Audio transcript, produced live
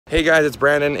Hey guys, it's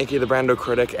Brandon, aka the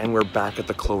BrandoCritic, and we're back at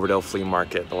the Cloverdale Flea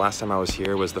Market. The last time I was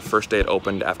here was the first day it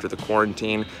opened after the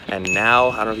quarantine, and now,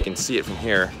 I don't know if you can see it from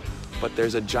here, but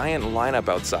there's a giant lineup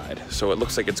outside. So it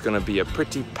looks like it's gonna be a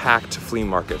pretty packed flea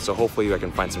market, so hopefully I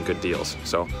can find some good deals.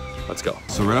 So let's go.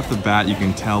 So right off the bat, you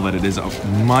can tell that it is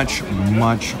much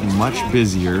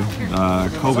busier.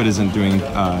 COVID isn't doing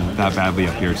that badly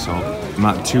up here, so I'm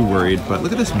not too worried, but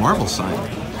look at this Marvel sign.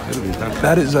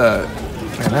 That is a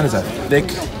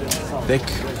thick,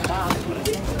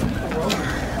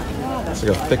 it's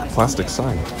like a thick plastic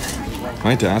sign. I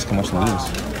need to ask how much that is.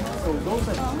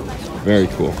 Very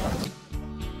cool.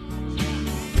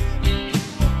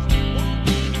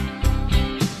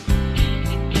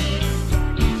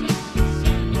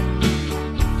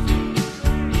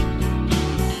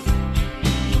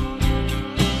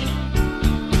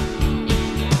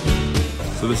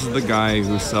 So this is the guy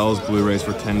who sells Blu-rays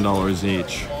for $10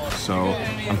 each. So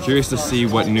I'm curious to see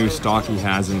what new stock he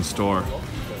has in store.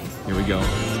 Here we go.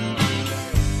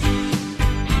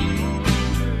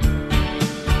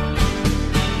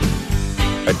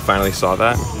 I finally saw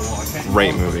that.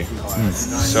 Great movie.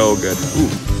 So good. Ooh.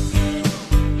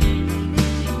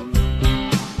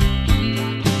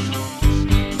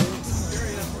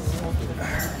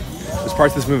 There's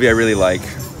parts of this movie I really like.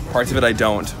 Parts of it I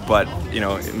don't, but you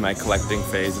know, in my collecting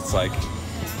phase, it's like,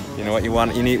 you know what, you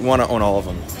want to own all of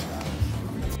them.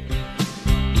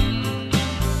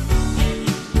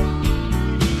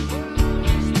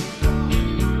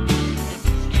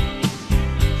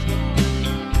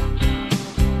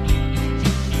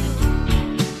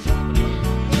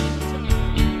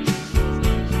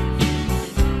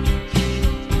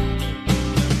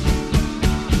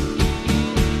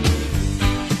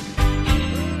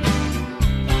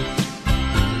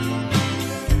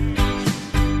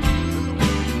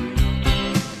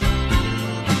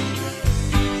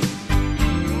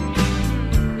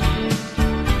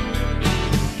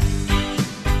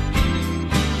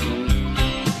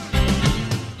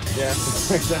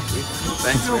 Exactly.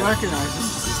 Thanks. Still recognize him.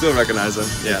 Still recognize him.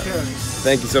 Yeah.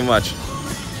 Thank you so much.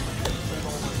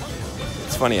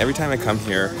 It's funny, every time I come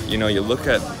here, you know, you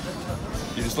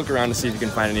just look around to see if you can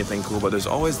find anything cool, but there's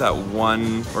always that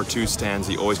one or two stands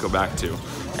you always go back to.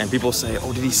 And people say,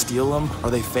 oh, did he steal them? Are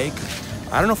they fake?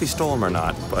 I don't know if he stole them or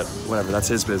not, but whatever, that's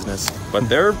his business. But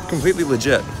they're completely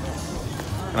legit.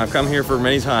 And I've come here for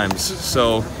many times.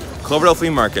 So, Cloverdale Flea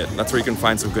Market, that's where you can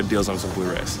find some good deals on some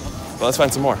Blu-rays. But let's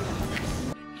find some more.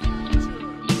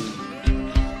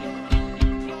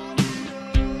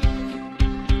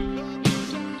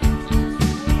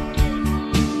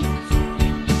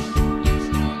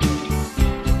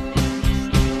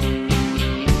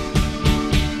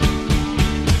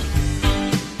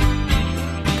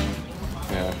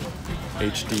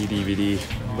 HD DVD.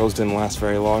 Those didn't last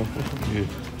very long.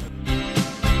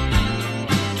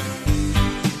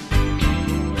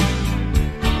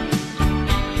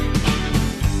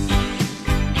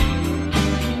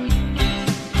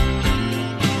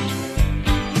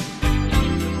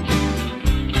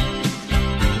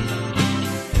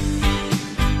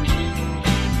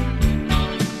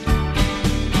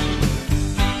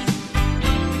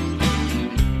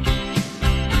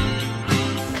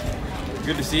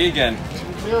 Good to see you again.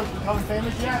 Becoming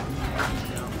famous yet?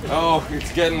 Oh,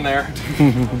 it's getting there.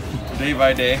 Day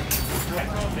by day.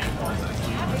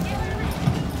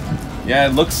 Yeah,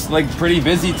 it looks like pretty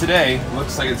busy today.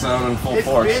 Looks like it's out in full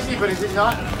force. It's busy, but is it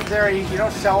not very, you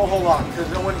don't sell a whole lot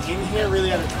because no one in here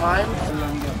really at a time.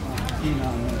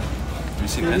 Have you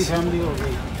seen this?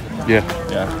 Yeah.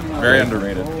 Yeah, very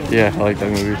underrated. Yeah, I like that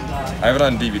movie. I have it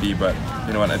on DVD, but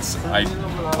you know what?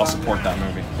 I'll support that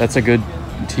movie. That's a good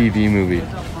TV movie.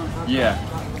 Yeah.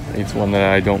 It's one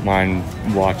that I don't mind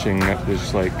watching,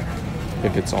 just like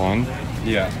if it's on.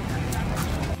 Yeah.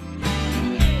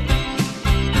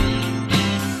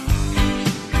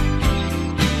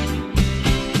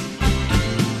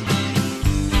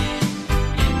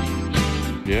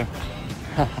 Yeah.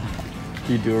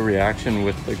 You do a reaction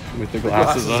with the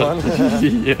glasses on.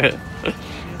 Yeah.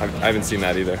 I haven't seen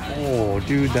that either. Oh,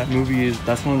 dude, that's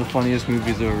one of the funniest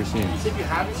movies I've ever seen. You said you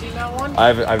haven't seen that one?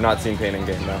 I've not seen Pain and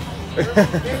Gain, no. Hey,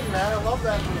 man, I love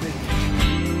that movie.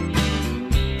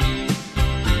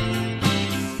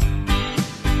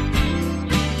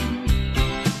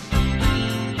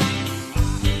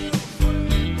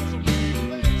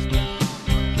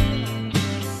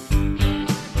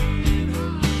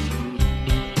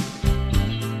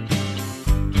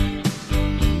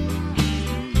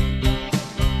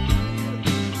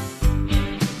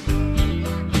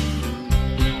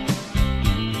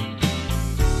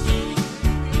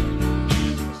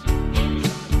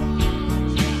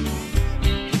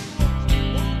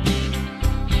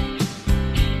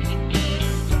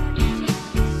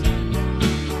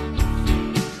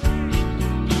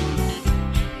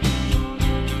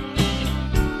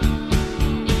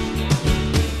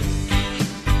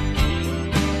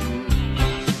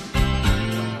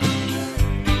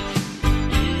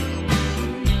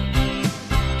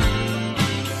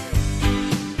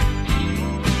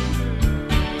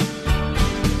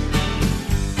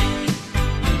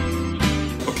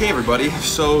 everybody.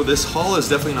 So this haul is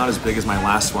definitely not as big as my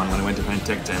last one when I went to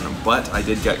Penticton, but I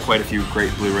did get quite a few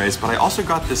great Blu-rays. But I also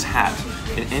got this hat,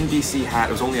 an NBC hat.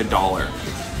 It was only $1. I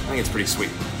think it's pretty sweet.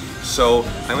 So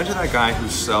I went to that guy who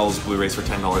sells Blu-rays for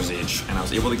 $10 each, and I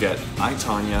was able to get I,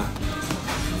 Tonya,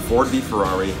 Ford v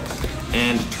Ferrari,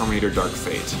 and Terminator Dark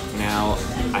Fate. Now,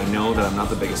 I know that I'm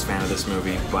not the biggest fan of this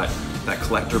movie, but that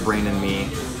collector brain in me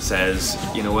says,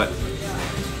 you know what,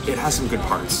 it has some good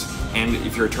parts. And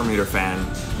if you're a Terminator fan,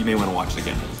 you may want to watch it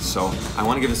again. So I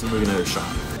want to give this movie another shot.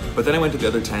 But then I went to the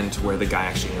other tent where the guy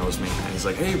actually knows me, and he's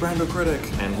like, hey,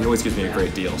 BrandoCritic, and he always gives me a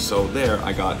great deal. So there,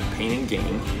 I got Pain and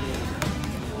Gain,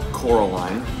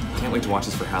 Coraline, can't wait to watch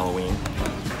this for Halloween,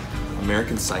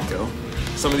 American Psycho.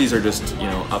 Some of these are just, you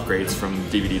know, upgrades from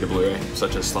DVD to Blu-ray,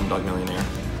 such as Slumdog Millionaire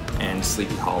and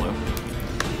Sleepy Hollow,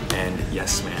 and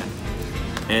Yes Man.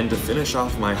 And to finish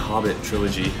off my Hobbit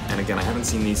trilogy, and again, I haven't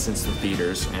seen these since the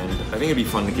theaters, and I think it'd be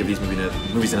fun to give these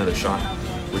movies another shot,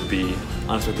 would be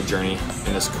Unexpected Journey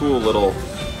in this cool little,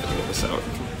 let me get this out,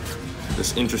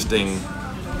 this interesting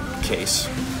case.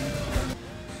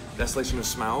 Desolation of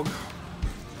Smaug,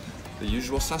 The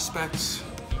Usual Suspects,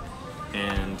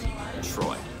 and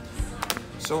Troy.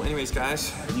 So anyways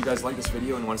guys, if you guys like this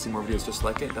video and want to see more videos just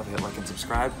like it, definitely hit like and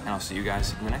subscribe, and I'll see you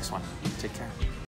guys in the next one. Take care.